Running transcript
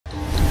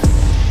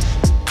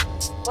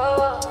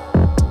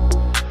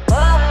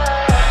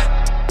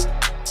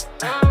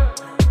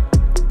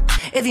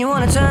If you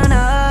wanna turn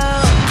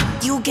up,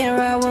 you can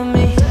ride with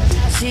me.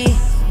 She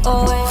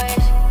always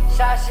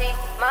Yassi.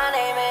 My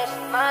name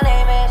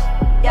is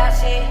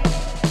Yassi.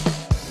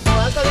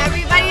 Welcome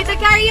everybody to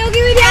Karaoke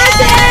with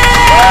Yassi!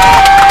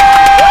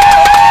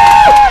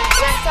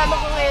 Nasama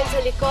ko ngayon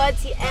sa likod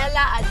si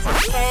Ella at si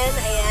Ken.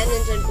 Ayan,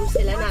 nandyan po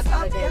sila.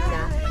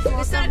 Napakaganda.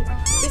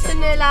 Gusto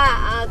nila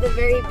the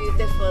very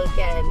beautiful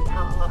Ken.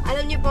 Oo.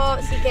 Alam niyo po,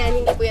 si Ken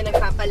hindi po yan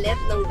nagpapalit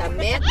ng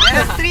damit.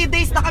 Yes, 3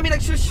 days na kami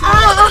nagsushoot.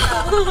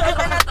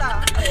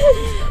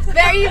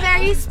 Very,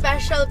 very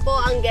special po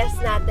ang guest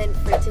natin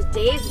for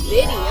today's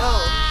video.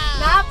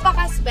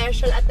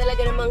 Napaka-special at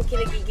talaga namang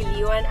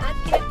kinagigiliwan at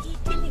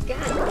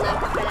kinagkikiligan ng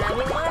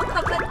napakaraming mga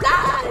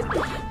kabataan.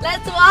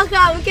 Let's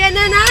welcome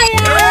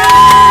Kenaniah!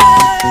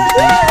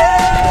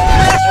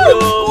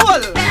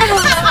 Cool!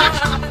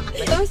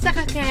 Kamusta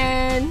ka,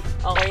 Ken?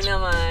 Okay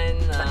naman.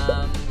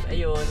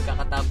 Ayun,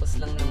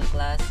 kakatapos lang ng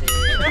klase.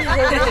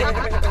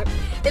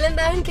 Ilan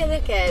taon ka na,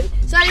 Ken?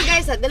 Sorry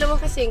guys, dalawa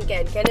kasi yung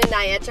Ken.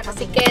 Kenaniah, tsaka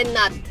si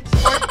Kenat.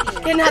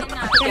 Kenat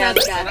ka.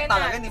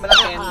 Talaga, hindi mo lang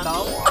Ken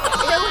daw.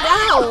 Ilang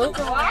daw?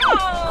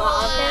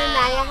 Oo,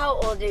 Kenaniah, how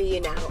old are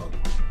you now?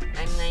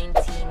 I'm 19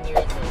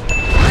 years old.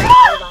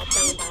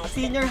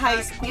 Senior high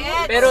school.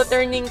 Pero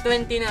turning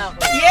 20 na ako.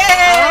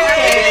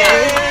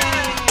 Yay!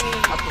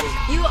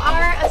 You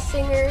are a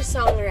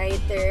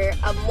singer-songwriter,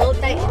 a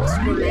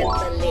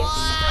multi-instrumentalist.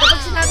 Kapag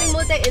sinabing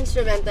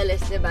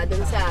multi-instrumentalist, diba, dun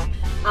sa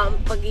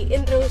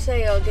pag-i-intro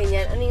sa'yo,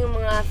 ganyan, ano yung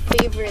mga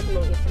favorite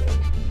mong i-play?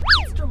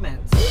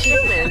 Instruments.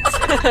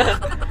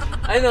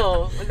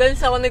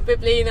 Madalas ako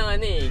nagpe-play ng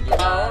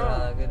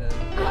gitara, gano'n.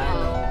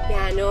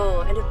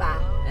 Piano. Ano pa?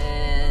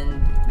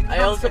 And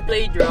I also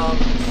play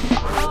drums.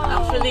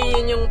 Actually,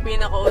 yun yung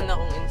pinakauna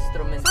kong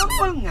instrument.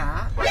 Sample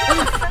nga.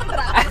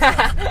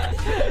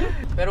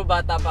 Pero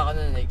bata pa ako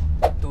nun, like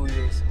 2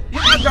 years old.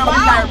 Yung drum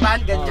guitar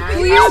band, ganyan.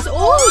 2 years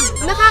old!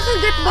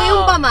 Nakakagat ba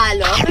yung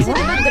pamalo? Kasi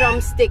diba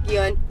drumstick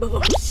yun?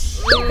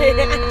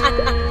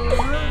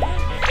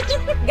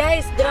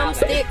 Guys,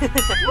 drumstick!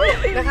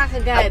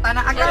 Nakakagat.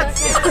 Tana agad.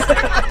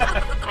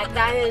 At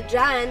dahil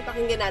dyan,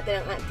 pakinggan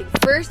natin ang ating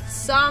first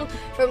song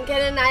from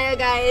Kenaniah,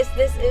 guys.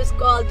 This is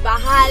called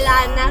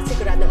Bahala Na.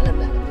 Sigurado alam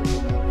na natin.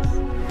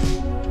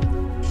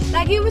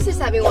 Lagi mo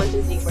sasabing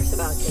 1, 2, 3, 4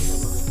 sa bawat kanta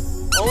mo.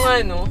 Oo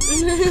nga, no?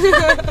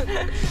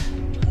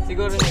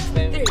 Siguro next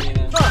time.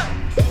 3,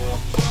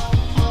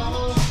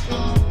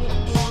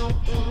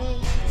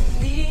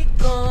 4. Di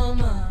ko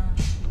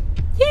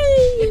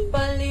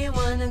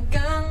ipaliwanag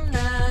ang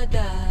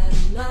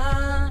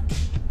nadarama.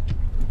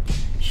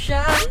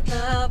 Siya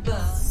na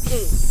ba?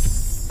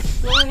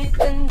 Ngunit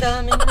ang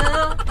dami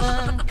na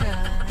ang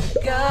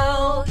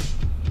kagaw.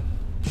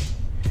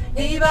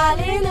 Di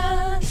bali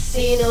na,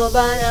 sino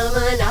ba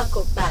naman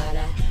ako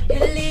para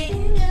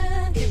piliin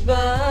niya,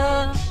 diba?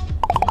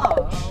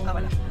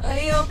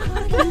 Ayoko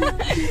na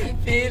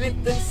ipilit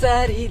ang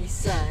sarili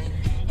sa'yo.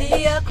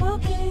 Di ako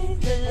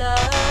kilala.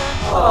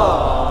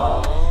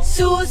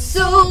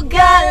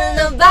 Susugal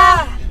na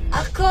ba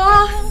ako?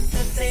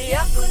 Kasi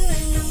ako na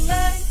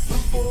naman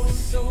ang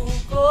puso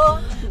ko.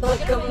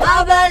 Baka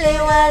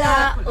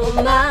mabaliwala o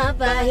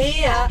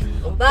mapahiya,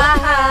 o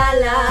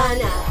bahala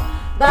na.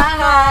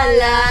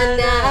 Bahala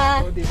na.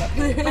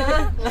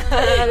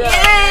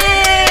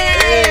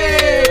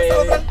 Yay!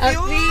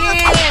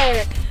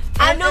 Appear!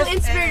 Anong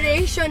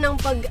inspiration ng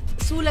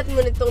pagsulat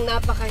mo nitong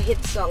napaka-hit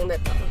song na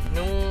to?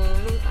 Nung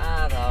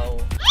araw.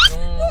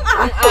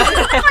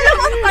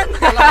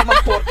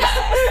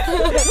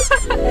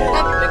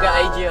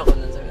 Nag-IG ako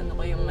nun. Sabi, ano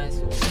ko yung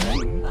masulat?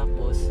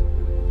 Tapos,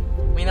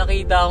 may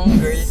nakita akong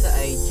girl sa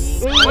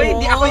IG. Uy,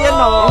 hindi ako yan,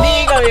 no?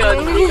 Hindi ikaw yun.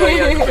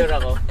 Sure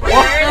ako.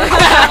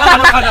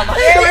 Ano ka naman?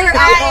 Sure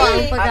ako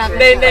ang pagkakasama.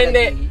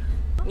 Hindi.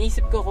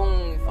 Niisip ko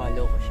kung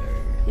follow ko siya.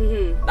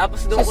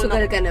 Tapos doon ko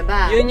Susugal ka na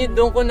ba?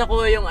 Doon ko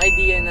nakuha yung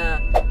idea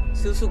na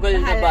susugal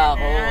na ba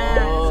ako?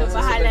 So,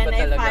 bahala na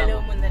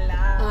i-follow mo na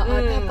lang.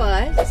 Oo,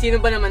 tapos? Sino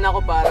ba naman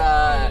ako para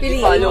Piliin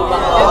i-follow mo. ba?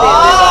 Diba?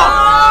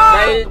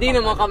 Dahil di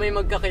naman kami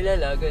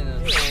magkakilala, gano'n.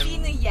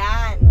 Sino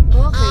yan?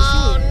 Okay,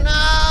 sure.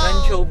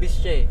 Non-showbiz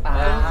siya eh.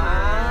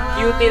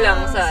 Cutie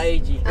lang sa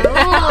IG.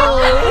 Oh!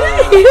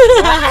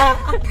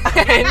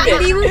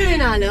 Hindi mo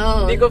pinalo.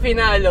 Hindi ko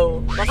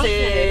pinalo. Kasi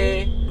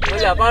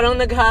wala, parang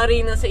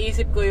naghari na sa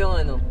isip ko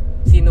yung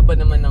sino ba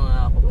naman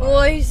ang ako pa?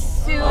 Boy,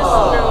 sus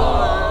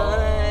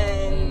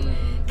naman.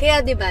 Kaya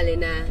di bale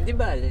na? Di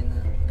bale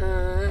na.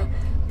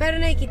 Pero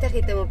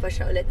nakikita-kita mo pa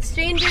siya ulit.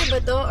 Stranger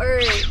ba to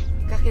or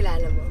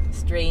kakilala mo?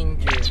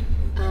 Stranger.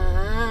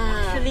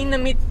 Actually,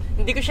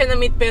 hindi ko siya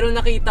na-meet pero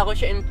nakita ko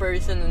siya in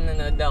person nung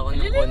nanood ako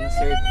ng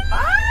concert.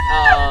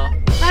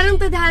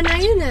 Parang tadhana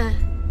yun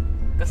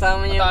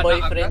Kasama niya yung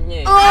boyfriend niya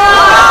eh.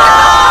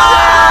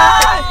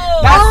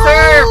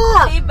 Master!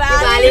 Diba?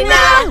 Bali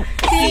na!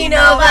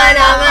 Sino ba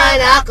naman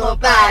ako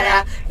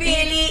para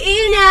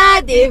piliin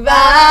na,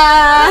 diba?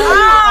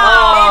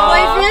 May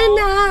boyfriend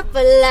na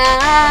pala.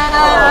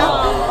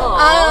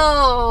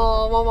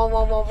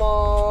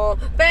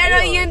 Pero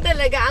yun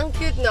talaga, ang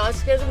cute, no?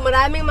 Kasi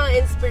maraming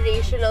mga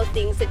inspirational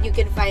things that you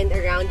can find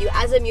around you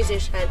as a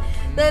musician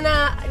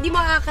na di mo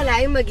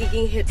akalain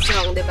magiging hit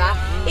song, di ba?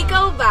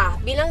 Ikaw ba,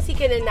 bilang si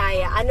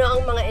Kenaniah, ano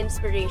ang mga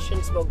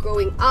inspirations mo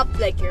growing up,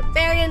 like your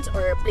parents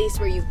or a place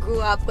where you grew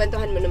up?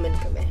 Kwentuhan mo naman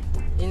kami.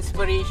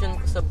 Inspiration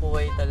ko sa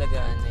buhay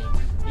talaga,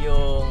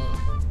 yung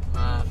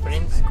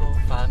friends ko,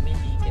 family,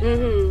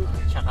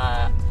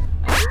 tsaka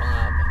ano pa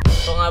nga ba?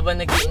 Ito nga ba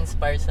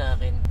nag-i-inspire sa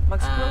akin?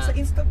 Mag-scroll sa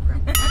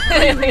Instagram.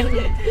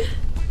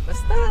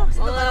 Basta,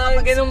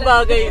 mga ganung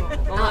bagay.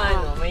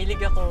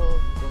 Mahilig ako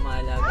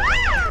lumalaga.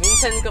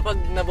 Minsan kapag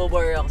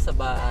nabobore ako sa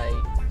bahay,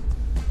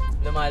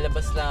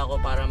 lumalabas lang ako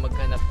para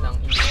maghanap ng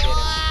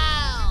inspiration.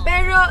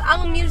 Pero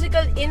ang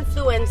musical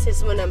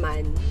influences mo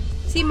naman,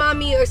 si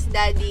mommy or si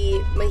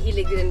daddy,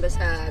 mahilig din ba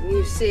sa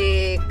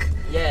music?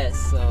 Yes,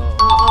 so...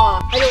 Oo.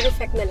 Anong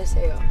effect nila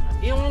sa'yo?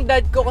 Yung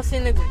dad ko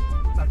kasi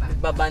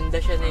nagbabanda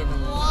siya na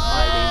nung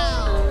college.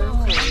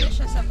 Okay. Ano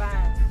siya sa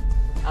band?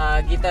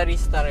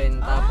 Gitarista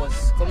rin,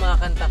 tapos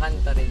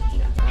kumakanta-kanta rin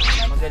siya.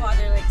 Like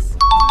father, like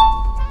son.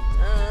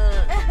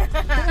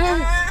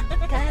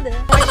 Kinda.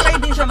 Try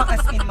din siya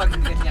makas-in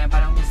maging ganyan,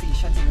 parang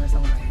musician,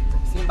 singer-songwriter.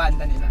 Yung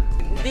banda nila.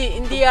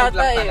 Hindi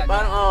yata eh.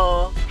 Parang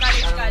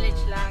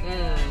College lang.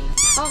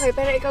 Okay,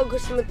 pero ikaw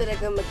gusto mo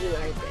talaga maging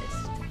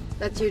artist?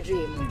 That's your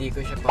dream? Hindi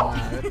ko siya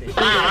pangarap eh.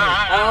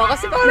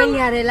 Kasi parang...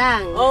 Nangyari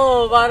lang?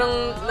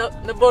 Parang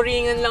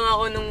naboringan lang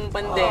ako nung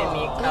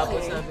pandemic.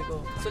 Tapos sabi ko,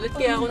 sulat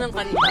kaya ako ng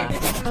kanta.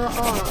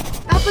 Oo.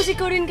 Tapos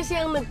ikaw rin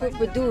kasi ang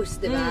nagpo-produce,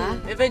 di ba?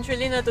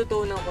 Eventually,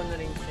 natutunan ko na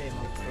rin siya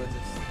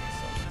mag-produce.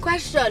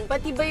 Question,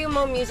 pati ba yung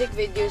mga music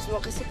videos mo?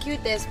 Kasi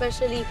cute eh,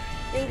 especially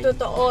yung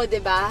totoo,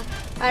 di ba?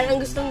 Parang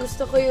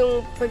gustong-gusto ko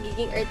yung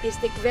pagiging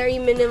artistic, very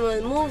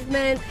minimal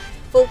movement,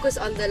 focus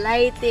on the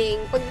lighting.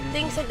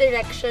 Pagdating sa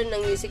direction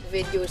ng music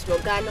videos mo,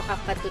 gaano ka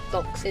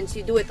katutok since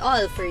you do it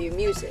all for your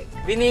music?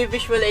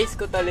 Bini-visualize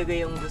ko talaga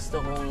yung gusto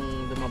kong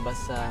lumabas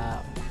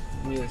sa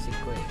music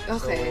ko eh.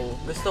 Okay. So,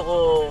 gusto ko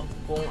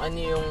kung ano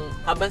yung,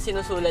 habang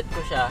sinusulat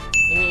ko siya,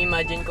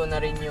 ini-imagine ko na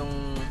rin yung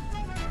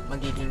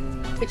magiging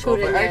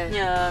cover art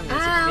niya,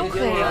 music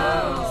video niya.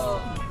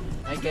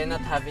 I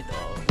cannot have it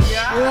all.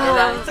 Yeah.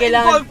 So,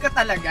 involved ka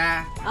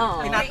talaga.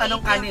 Oo.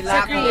 Tinatanong ka nila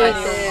So kung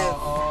creative.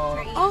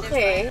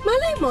 Okay.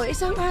 Malay mo,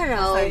 isang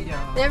araw, Sa'yo.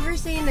 never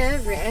say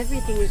never,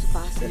 everything is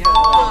possible.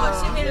 Yeah.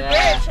 Si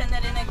Milbert, siya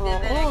na rin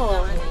nagde-direct ng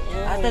ano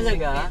niya.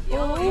 Talaga?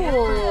 Oo.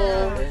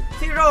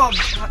 Si Rob,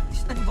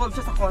 involved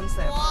siya sa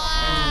concept.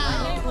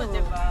 Ano mo,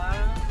 diba?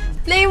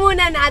 Play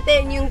muna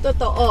natin yung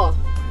totoo.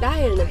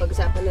 Dahil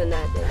napag-usapan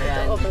na natin.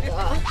 Ayan. Totoo ba to?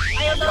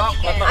 Ayaw daw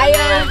ni Ken.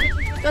 Ayun.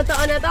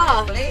 Totoo na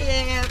to. Play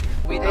it!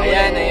 Wait,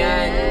 Ayan.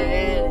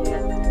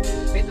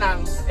 Wait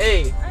lang.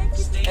 Hey!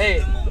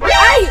 Ay!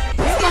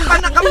 Pa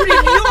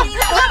naka-preview!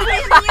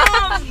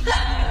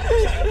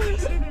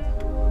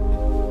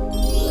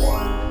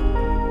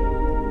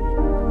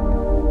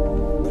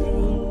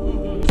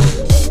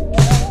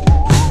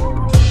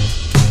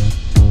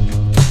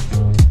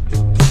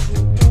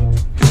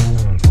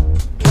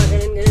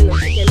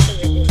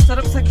 Ganun.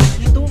 Sarap sa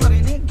dito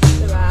marinig.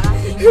 Diba?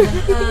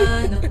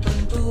 Hinahanap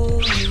ang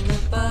tunay na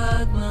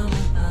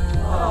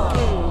pagmamahal.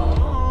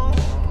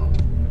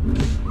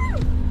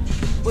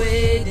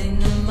 Pwede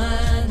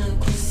naman ang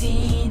kung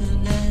sino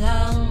na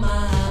lang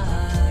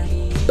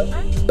maaari.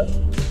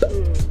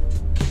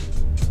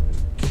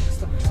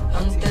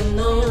 Ang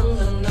tanong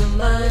lang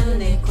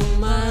naman ay kung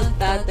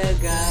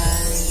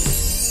magtatagal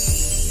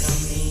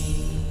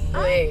kami.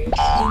 Wait.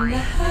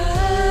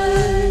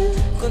 Minahal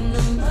ko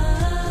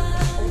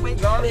naman, Oh my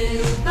God.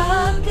 pero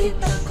bakit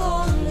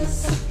ako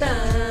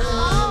nasaktan?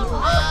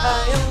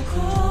 Ayaw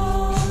ko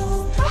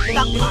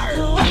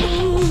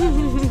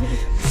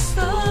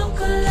gusto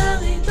ko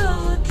lang ito.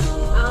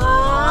 Ay!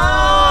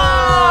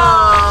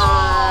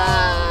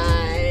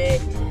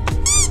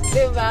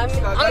 Diba?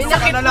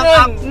 Sakit na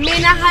lang.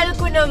 Minahal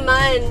ko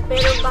naman,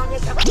 pero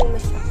bakit ako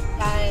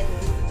nasaktan?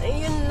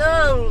 Ayun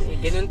lang.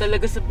 Ganun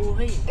talaga sa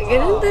buhay.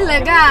 Ganun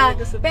talaga.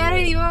 Pero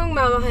di ba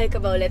magmamahal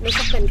ka ba ulit?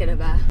 Nasaktan ka na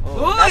ba?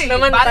 Uy! Lahat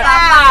naman Bata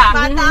tayo. pa!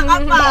 Bata ka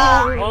pa!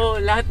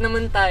 Lahat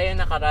naman tayo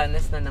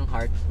nakaranas na ng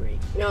heartbreak.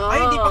 No.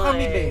 Ay, hindi pa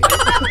kami, be.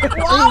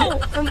 Wow!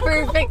 Ang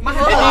perfect mo.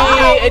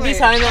 Edi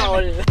sana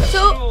all. So,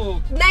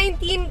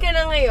 19 ka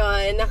na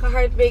ngayon,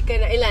 naka-heartbreak ka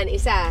na. Ilan?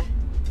 Isa?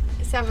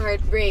 Isang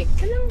heartbreak.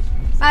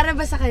 Para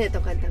ba sa kanya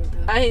to kantang to?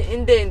 Ay,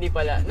 hindi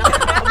pala.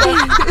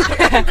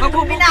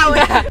 Mabuminaw.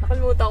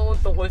 Nakalimutan ko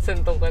tungkol sa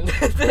tong kanta.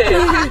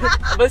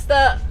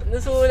 Basta,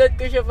 nasulat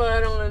ko siya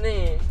parang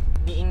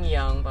being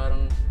young,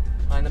 parang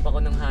hanap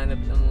ako ng mga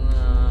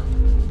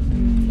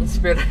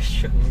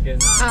inspirasyon,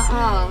 gano'n.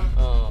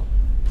 Oo.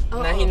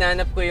 Na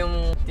hinanap ko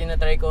yung,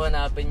 tinatry ko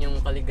hanapin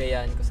yung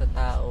kaligayahan ko sa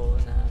tao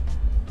na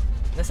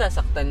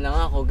nasasaktan lang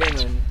ako,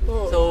 gano'n.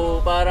 So,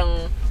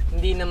 parang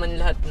hindi naman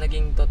lahat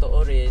naging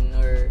totoo rin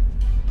or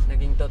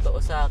naging totoo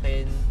sa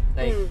akin.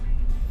 Like,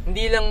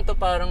 hindi lang to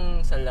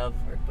parang sa love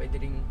or pwede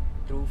rin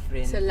true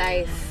friend. Sa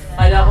life.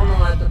 Kala ko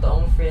mga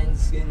totoong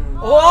friends, gano'n.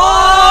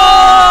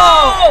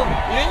 Oh!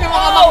 Yun yung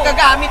mga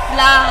magagamit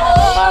lang.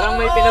 Parang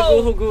may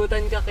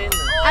pinaguhugutan ka, Ken.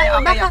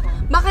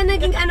 Baka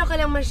naging ano ka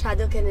lang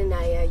masyado,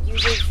 Kenaniah,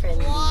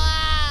 user-friendly.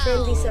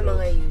 Friendly sa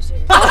mga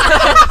user.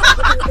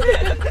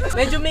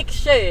 Medyo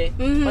mix siya eh.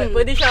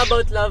 Pwede siya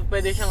about love,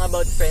 pwede siyang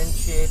about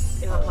friendship.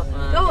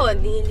 Oo,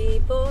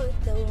 nilipot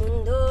ang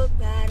mundo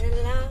para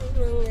lang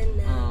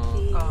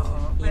manganapin.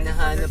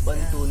 Hinahanap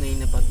ang tunay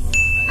na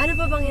pagmamahal. Ano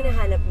pa bang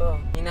hinahanap mo?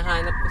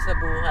 Hinahanap ko sa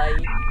buhay,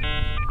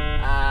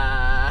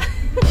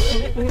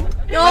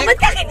 No, ba't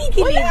ka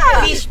kinikilig?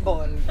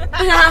 Fishball.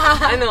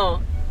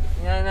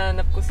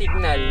 hinahanap ko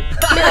signal.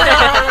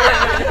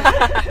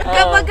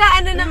 Kapag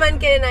ano naman,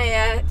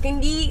 Kenaniah,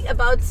 hindi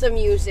about sa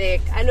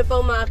music, ano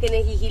pang mga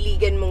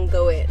kinahihiligan mong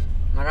gawin?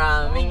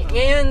 Maraming.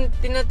 Ngayon,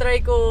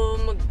 tinatry ko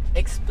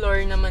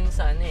mag-explore naman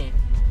sa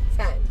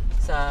Saan?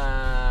 sa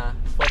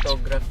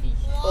photography.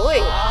 Uy!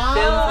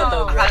 Film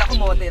photography. Akala ko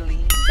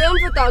modeling. Film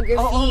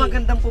photography. Oo,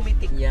 magandang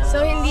pumitik. Yeah.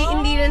 So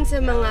hindi rin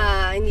sa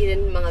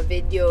mga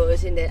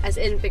videos, hindi, as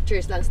in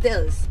pictures lang,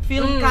 stills.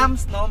 Film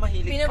cams, no?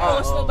 Mahilig.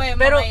 Pinapost mo ba yung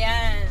Pero- mga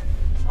yan?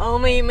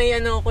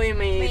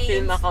 may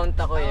film account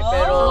ako eh.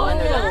 Pero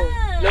lang,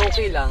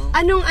 low-key lang.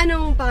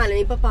 Anong pangalan?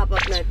 Ipapop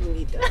up natin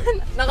dito.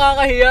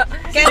 Nakakahiya.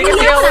 Hindi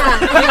kasi ako,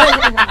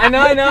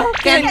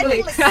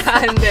 Netflix.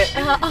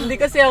 Hindi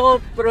kasi ako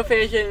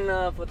professional na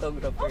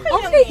photographer.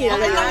 Okay Yan.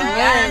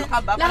 yan.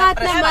 Lahat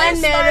naman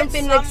meron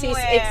pinagsis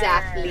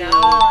exactly.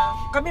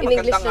 Kami In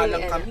maganda English nga lang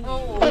lang yan. kami.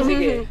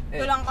 Sige.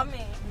 Ito lang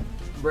kami.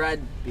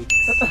 Brad Pics.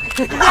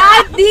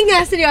 Di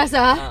nga,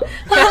 seryoso?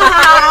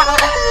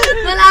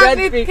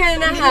 Malapit Brad ka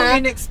na Hindi ha. mo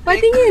in-expect.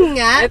 Patingin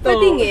nga, Ito,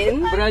 patingin.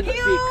 Brad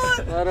Pics.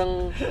 Parang,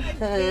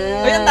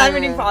 Ay, ang dami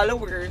ng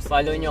followers.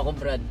 follow niyo ako,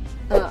 Brad.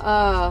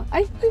 Oo.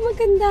 Ay,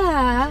 maganda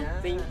ha.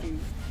 Thank you.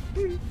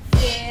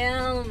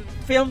 Film.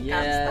 Film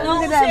cams. Yeah. Ang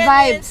ganda,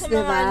 vibes, Sa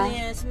diba?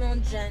 mga sa mga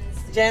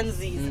gens. Gen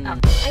Z's.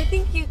 I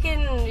think you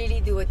can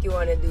really do what you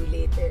wanna do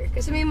later.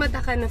 Kasi may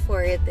mata ka na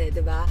for it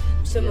diba?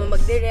 Gusto mo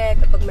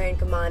mag-direct, kapag mayroon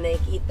ka mga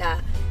nakikita,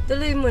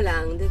 tuloy mo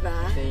lang,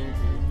 diba? Thank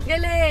you.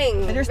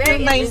 Galing! And you're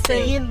Very still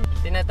interesting.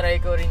 19. Tinatry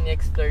ko rin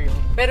i-explore yung...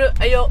 Pero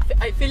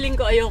feeling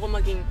ko ayoko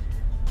maging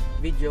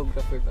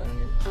videographer parang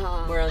yun.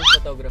 More on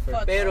photographer.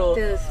 Pero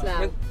Stills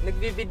lang.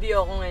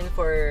 nagbi-video ako ngayon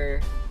for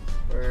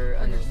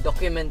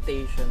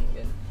documentation.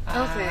 Ganun.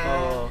 Okay.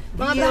 Oo.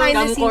 Mga behind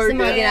the scenes na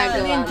mga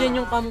ginagawa. Nandiyan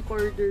yung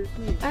camcorder ko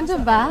eh. Ano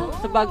ba?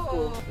 Sa bag ko.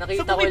 So,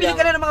 Nakita ko bumibili lang.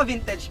 ka na ng mga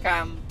vintage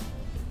cam.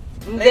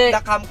 Hindi. Like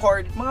the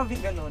camcord. Mga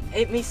ganun.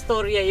 May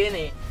storya yun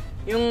eh.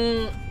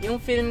 Yung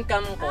film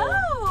cam ko.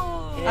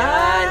 Oh!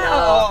 Yan,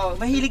 Oo.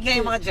 Mahilig nga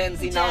yung mga Gen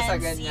Z now sa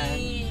ganyan.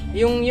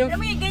 Yung Alam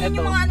mo yung ganyan eto.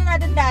 yung mga ano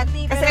natin dati.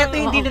 Kasi pero- ito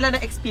hindi nila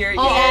na-experience.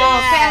 Oo,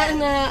 kaya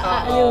na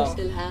Oo.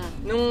 sila.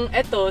 Nung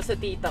eto, sa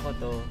tita ko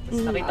to.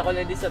 Tapos nakita ko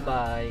na din sa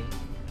bahay.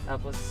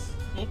 Tapos,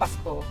 Nung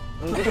Pasko.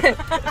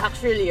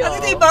 actually, Kasi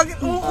diba,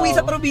 umuwi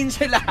sa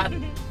probinsya lang.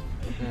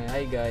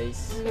 Hi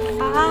guys.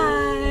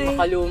 Hi!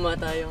 Makaluma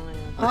tayo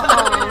ngayon.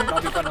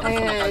 Sabi pa naman sa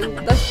Ayan. makaluma.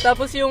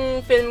 Tapos yung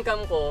film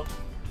cam ko,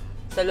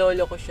 sa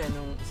lolo ko siya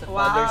nung sa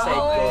father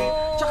side ko.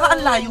 Tsaka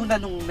ang layo na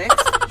nung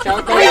next.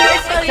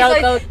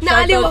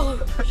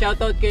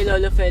 Shoutout kay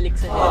Lolo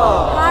Felix.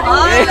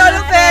 Ay,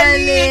 Lolo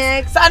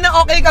Felix! Sana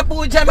okay ka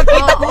po dyan.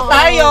 Magkita po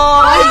tayo.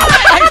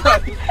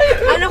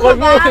 Ano ko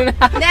ba?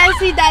 Dahil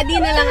si Daddy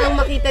na lang ang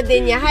makita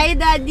din niya. Hi,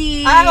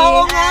 Daddy!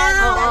 Oo nga.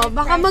 Oo,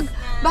 baka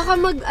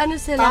mag ano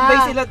sila. Tambay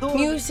sila doon.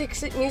 Music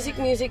sila.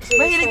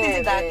 Mahilig din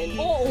si Daddy.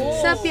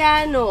 Sa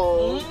piano.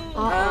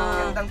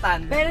 Gandang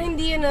tanda. Pero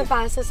hindi yun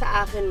napasa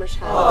sa akin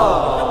masyado.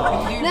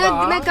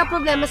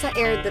 Nagka-problema sa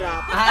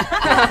airdrop.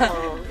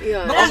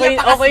 Yun.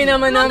 Okay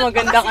naman na,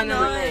 maganda ka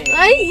naman eh.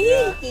 Ay!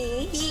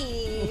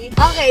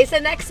 Okay, sa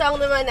next song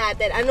naman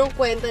natin, anong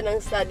kwento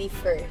ng Study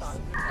First?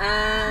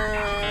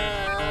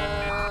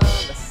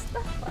 Basta,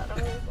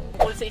 parang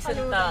tungkol sa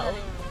isang tao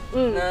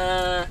na...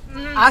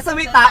 Asa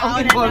may taong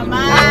involved.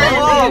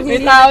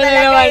 May tao na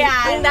naman.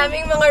 Ang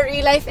daming mga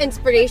real life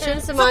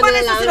inspirations sa So, mga pag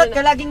nalalaman nasusulat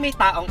ka, laging may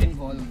taong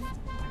involved.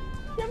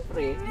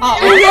 Siyempre. Oo.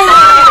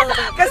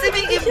 Kasi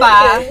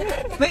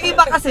may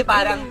iba kasi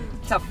parang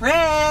sa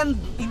friend,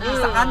 hindi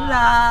sa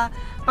kanila.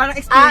 Parang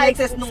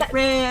experiences nung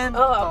friend.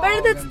 Oo, pero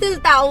that's still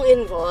taong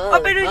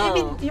involved. Pero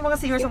yung mga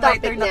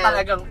singer-songwriter na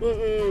talagang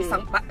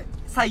isang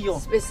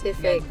sa'yo.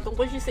 Specific.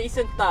 Tungkol siya sa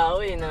isang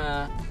tao eh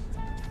na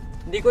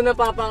hindi ko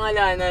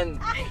napapangalanan.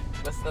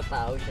 Basta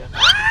tao siya.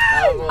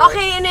 Tapos,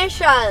 Okay,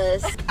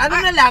 initials. Ano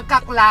na lang,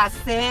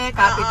 kaklase,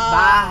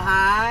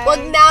 kapitbahay.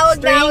 Wag na.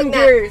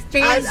 Stranger.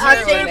 Stranger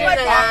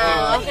ulit. na.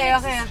 Okay.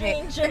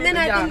 Ganda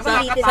natin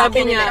ulitin.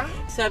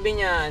 sabi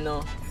niya,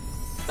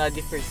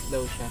 study first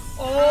daw siya.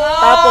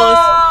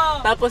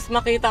 Oh! Tapos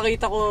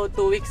makita-kita ko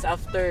 2 weeks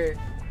after,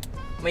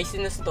 may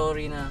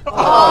sinastory na.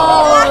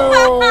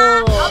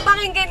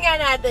 Pakinggan nga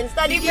natin.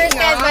 Study First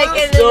nga. guys by Go.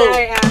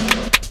 Kenaniah.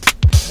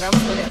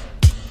 Drums ulit.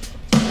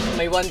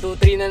 May 1, 2,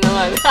 3 na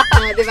naman.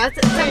 Diba?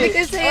 Sabi ko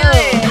sa'yo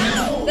eh.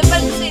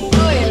 Napansin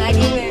ko eh.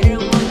 Lagi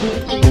meron.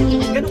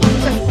 Ganun ko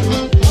sa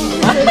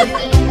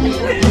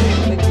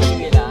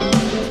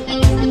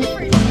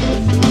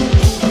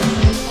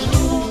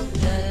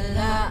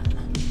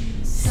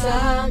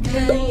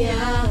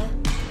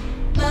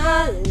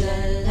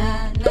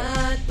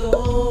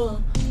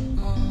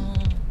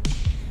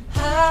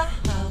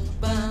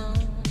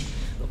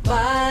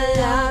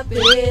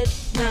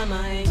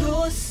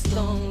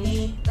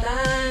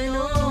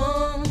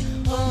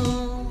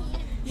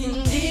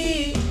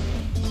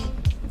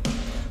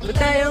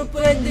tayo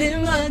pwede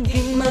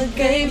maging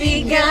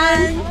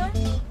magkaibigan?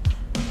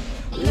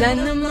 Wala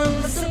namang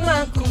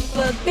masama kung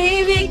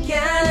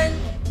pagbibigyan.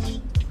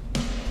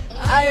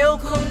 Ayaw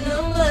ko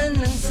naman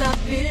ng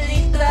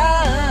sapilitan,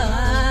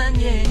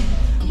 yeah.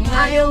 Kung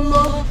ayaw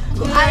mo,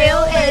 kung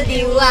ayaw,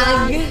 edi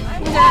wag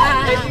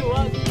na.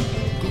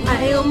 Kung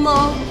ayaw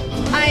mo,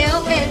 kung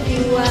ayaw,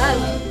 edi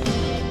wag.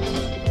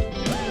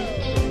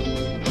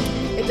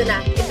 Ito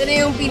na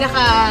yung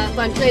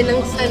pinaka-punchline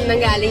ng saan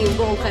nanggaling yung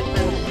buong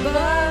kanta.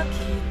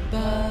 Bakit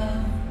ba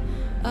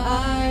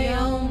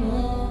ayaw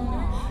mo?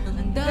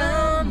 Ang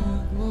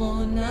damot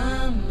mo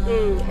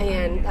naman.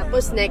 Ayan,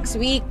 tapos next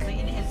week,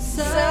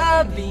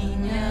 sabi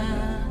niya,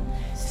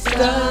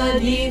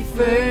 study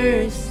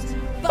first.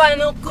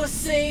 Paano ko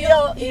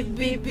sa'yo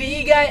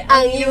ibibigay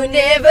ang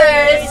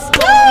universe?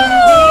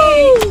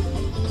 Woo!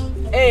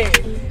 Eh,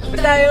 ba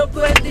tayo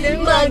pwede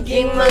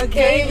maging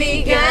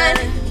magkaibigan?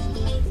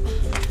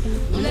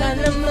 Wala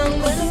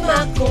namang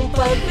masama kung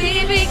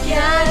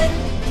pagbibigyan.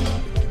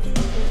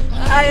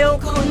 Ayaw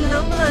ko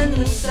naman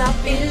sa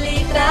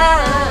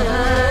pilitan,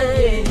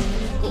 eh.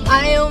 Kung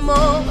ayaw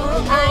mo,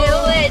 kung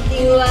ayaw,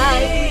 edi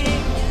wag.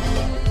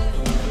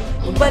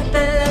 Ba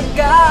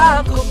talaga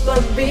ako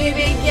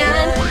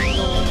pagbibigyan?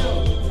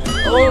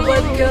 O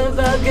ba't ka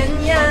ba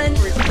ganyan?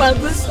 Pag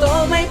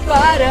gusto may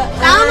paraan.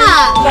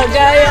 Tama! Pag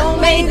ayaw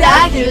may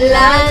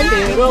dahilan.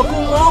 Pero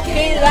kung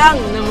okay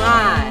lang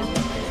naman,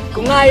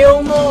 kung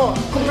ayaw mo,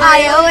 kung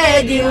ayaw,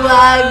 edi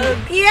wag.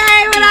 Yay!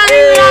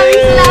 Maraming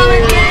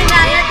salamat,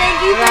 Kenaniah. Thank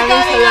you for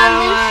coming on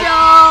the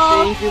show.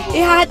 Thank you po.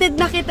 Ihatid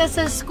na kita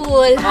sa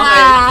school,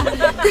 ha?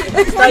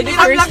 Study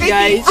first,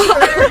 guys.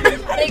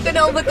 Ay ko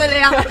na ubot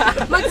tuloy ako.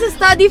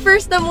 Magsa-study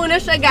first na muna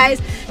siya, guys.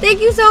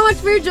 Thank you so much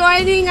for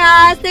joining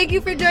us. Thank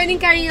you for joining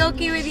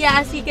karaoke with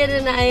Yassi,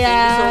 Kenaniah.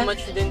 Thank you so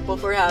much din po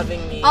for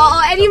having me. Oo,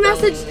 any Sobrang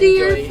message to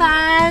your enjoy.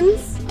 fans?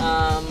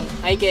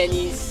 Hi,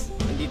 Kennies.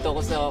 Nandito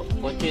ako sa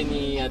kotse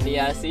ni Ate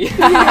Yassi.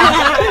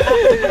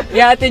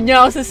 Ihatid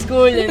niyo ako sa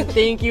school and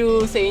thank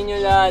you sa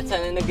inyo lahat.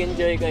 Sana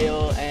nag-enjoy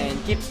kayo and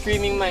keep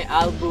streaming my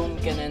album,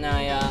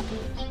 Kenaniah.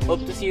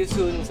 Hope to see you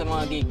soon sa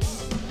mga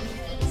gigs.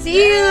 See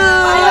you!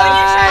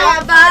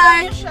 Bye!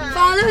 Bye!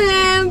 Follow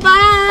him!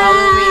 Bye!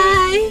 Follow me.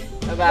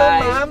 So,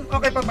 Bye-bye. ma'am,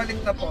 okay, pabalik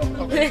na po.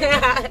 Okay.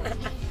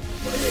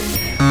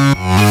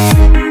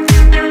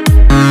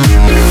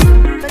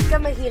 Ba't ka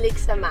mahilig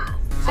sa math?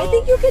 I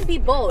think you could be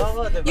both.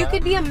 Oo, diba? You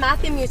could be a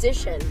math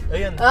musician.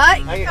 Ayun. Ay!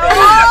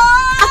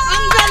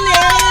 Ang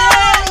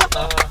galing!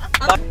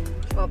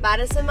 O,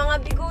 para sa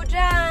mga bigo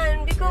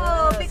dyan. Bigo,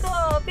 bigo,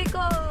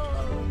 bigo.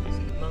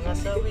 Mga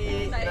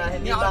sawi na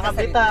hindi Hindi ako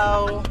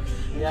makabitaw.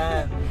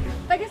 Yan.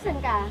 Tagasan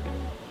ka?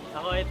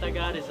 Ako ay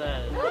taga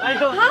Rizal.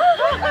 Ayun. Ha?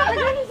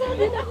 Taga-Rizal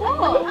din ako.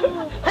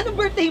 Anong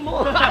birthday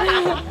mo?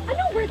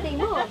 Anong birthday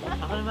mo?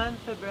 Ako naman,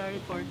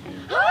 February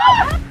 14.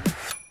 Ha?